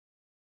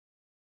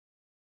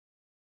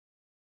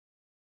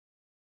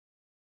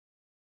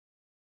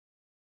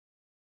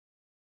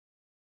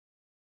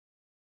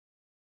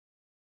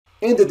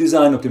In the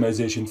design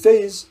optimization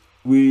phase,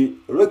 we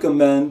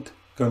recommend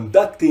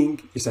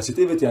conducting a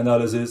sensitivity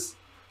analysis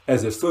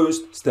as a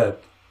first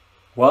step.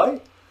 Why?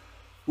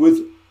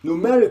 With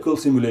numerical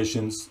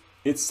simulations,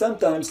 it's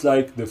sometimes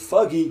like the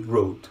foggy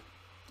road.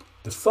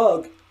 The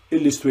fog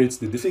illustrates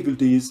the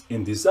difficulties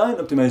in design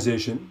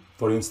optimization.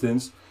 For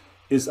instance,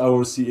 is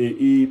our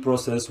CAE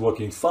process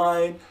working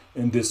fine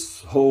in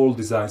this whole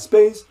design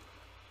space?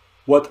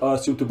 What are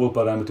suitable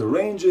parameter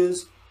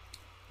ranges?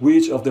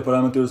 Which of the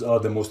parameters are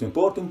the most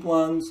important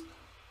ones?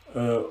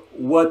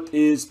 What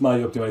is my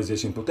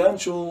optimization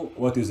potential?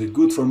 What is a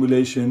good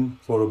formulation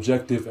for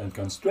objective and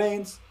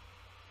constraints?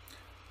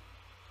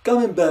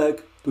 Coming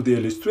back to the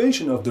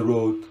illustration of the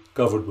road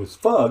covered with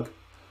fog,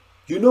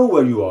 you know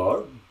where you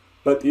are,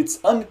 but it's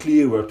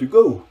unclear where to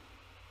go.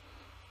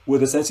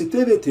 With a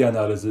sensitivity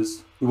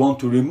analysis, we want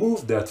to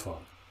remove that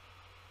fog.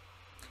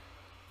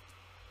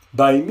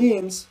 By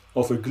means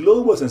of a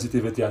global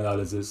sensitivity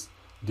analysis,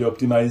 the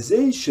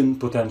optimization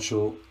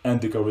potential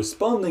and the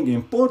corresponding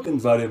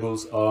important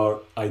variables are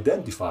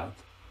identified.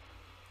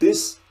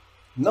 This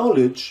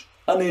knowledge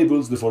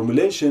enables the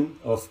formulation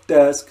of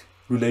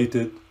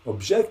task-related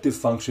objective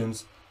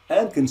functions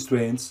and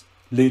constraints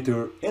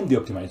later in the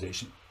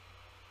optimization.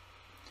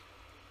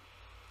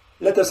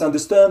 Let us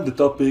understand the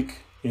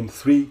topic in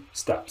 3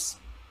 steps.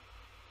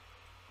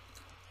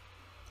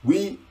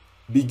 We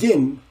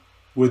begin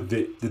with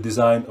the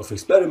design of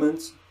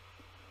experiments.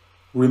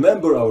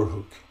 Remember our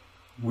hook.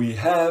 We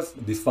have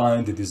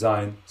defined the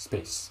design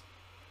space.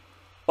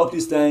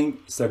 OptiSlang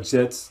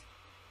suggests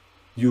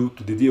you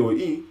to the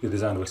DOE, the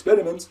design of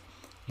experiments,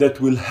 that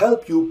will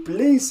help you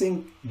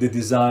placing the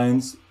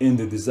designs in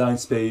the design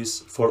space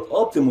for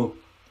optimal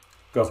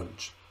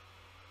coverage.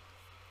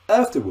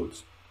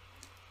 Afterwards,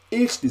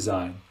 each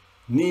design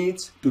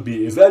needs to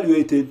be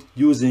evaluated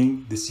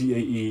using the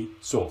CAE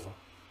solver.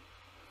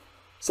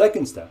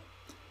 Second step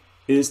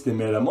is the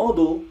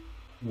Metamodel.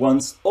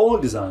 Once all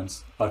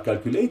designs are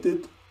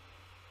calculated,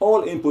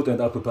 all input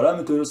and output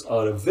parameters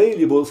are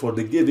available for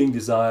the given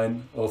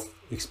design of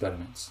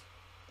experiments.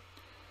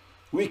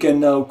 We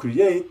can now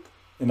create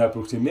an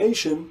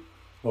approximation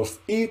of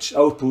each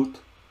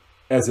output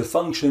as a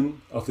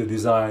function of the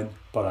design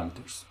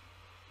parameters.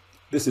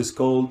 This is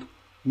called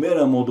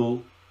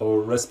Metamodel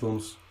or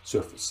response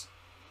surface.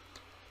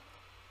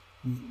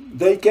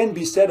 They can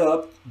be set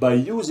up by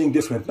using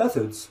different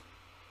methods.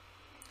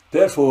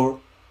 Therefore,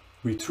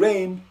 we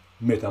train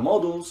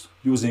metamodels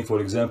using, for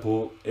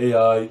example,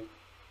 AI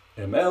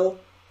ML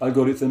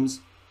algorithms.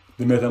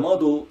 The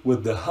metamodel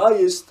with the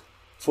highest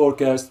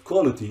forecast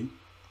quality,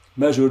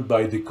 measured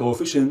by the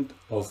coefficient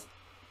of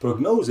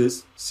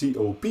prognosis,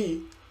 COP,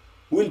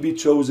 will be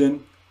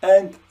chosen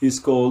and is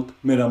called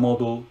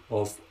Metamodel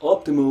of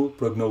Optimal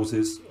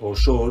Prognosis, or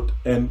short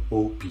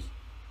MOP.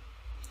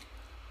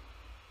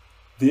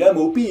 The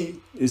MOP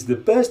is the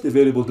best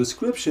available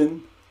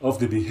description of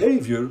the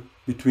behavior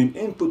between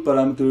input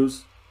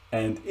parameters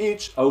and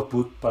each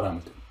output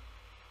parameter.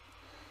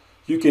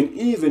 You can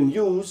even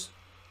use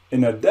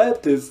an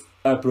adaptive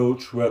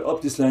approach where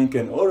OptiSlang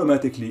can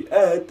automatically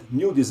add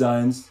new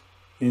designs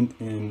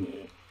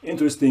in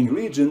interesting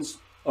regions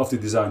of the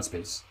design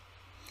space.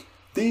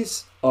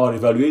 These are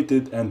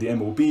evaluated and the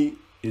MOP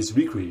is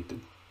recreated.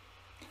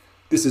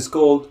 This is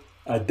called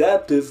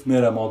Adaptive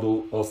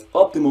Metamodel of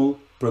Optimal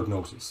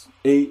Prognosis,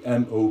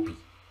 AMOP.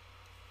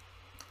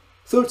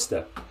 Third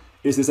step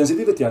is the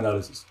sensitivity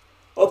analysis.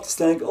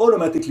 OptiSlang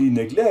automatically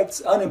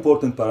neglects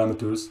unimportant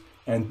parameters,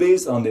 and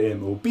based on the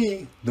MOP,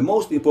 the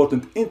most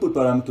important input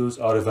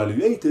parameters are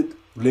evaluated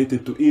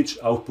related to each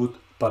output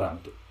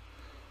parameter.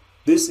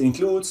 This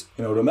includes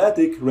an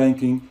automatic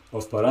ranking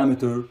of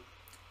parameter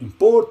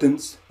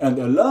importance and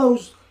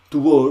allows to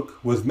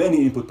work with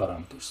many input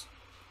parameters.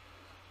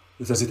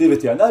 The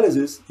sensitivity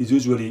analysis is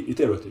usually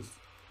iterative.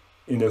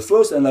 In the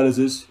first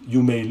analysis,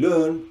 you may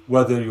learn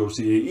whether your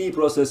CAE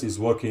process is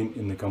working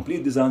in the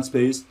complete design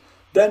space.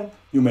 Then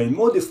you may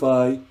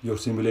modify your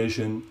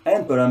simulation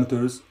and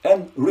parameters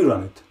and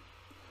rerun it.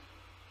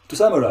 To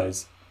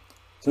summarize,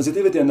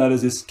 sensitivity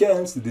analysis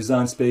scans the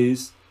design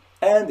space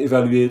and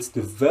evaluates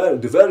the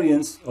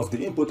variance of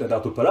the input and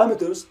output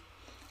parameters.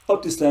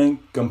 OptiSlang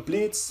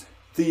completes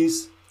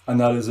these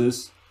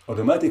analyses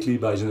automatically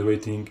by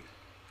generating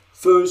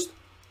first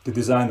the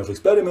design of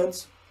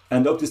experiments,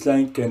 and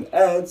OptiSlang can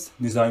add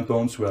design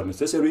points where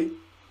necessary.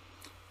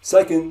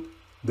 Second,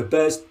 the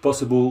best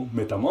possible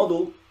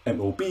metamodel,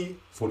 MOP,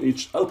 for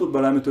each output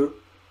parameter.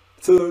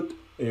 Third,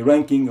 a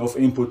ranking of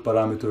input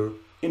parameter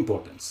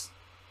importance.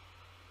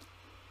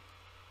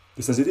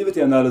 The sensitivity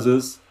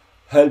analysis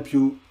help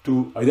you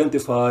to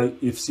identify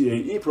if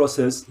CAE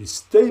process is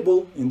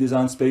stable in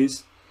design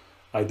space,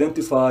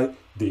 identify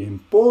the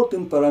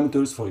important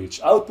parameters for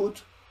each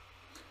output.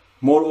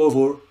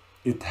 Moreover,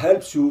 it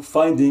helps you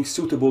finding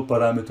suitable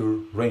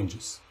parameter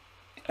ranges.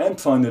 And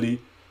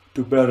finally,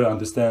 to better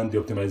understand the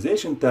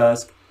optimization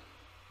task,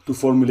 to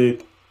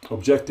formulate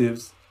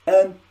objectives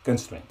and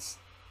constraints.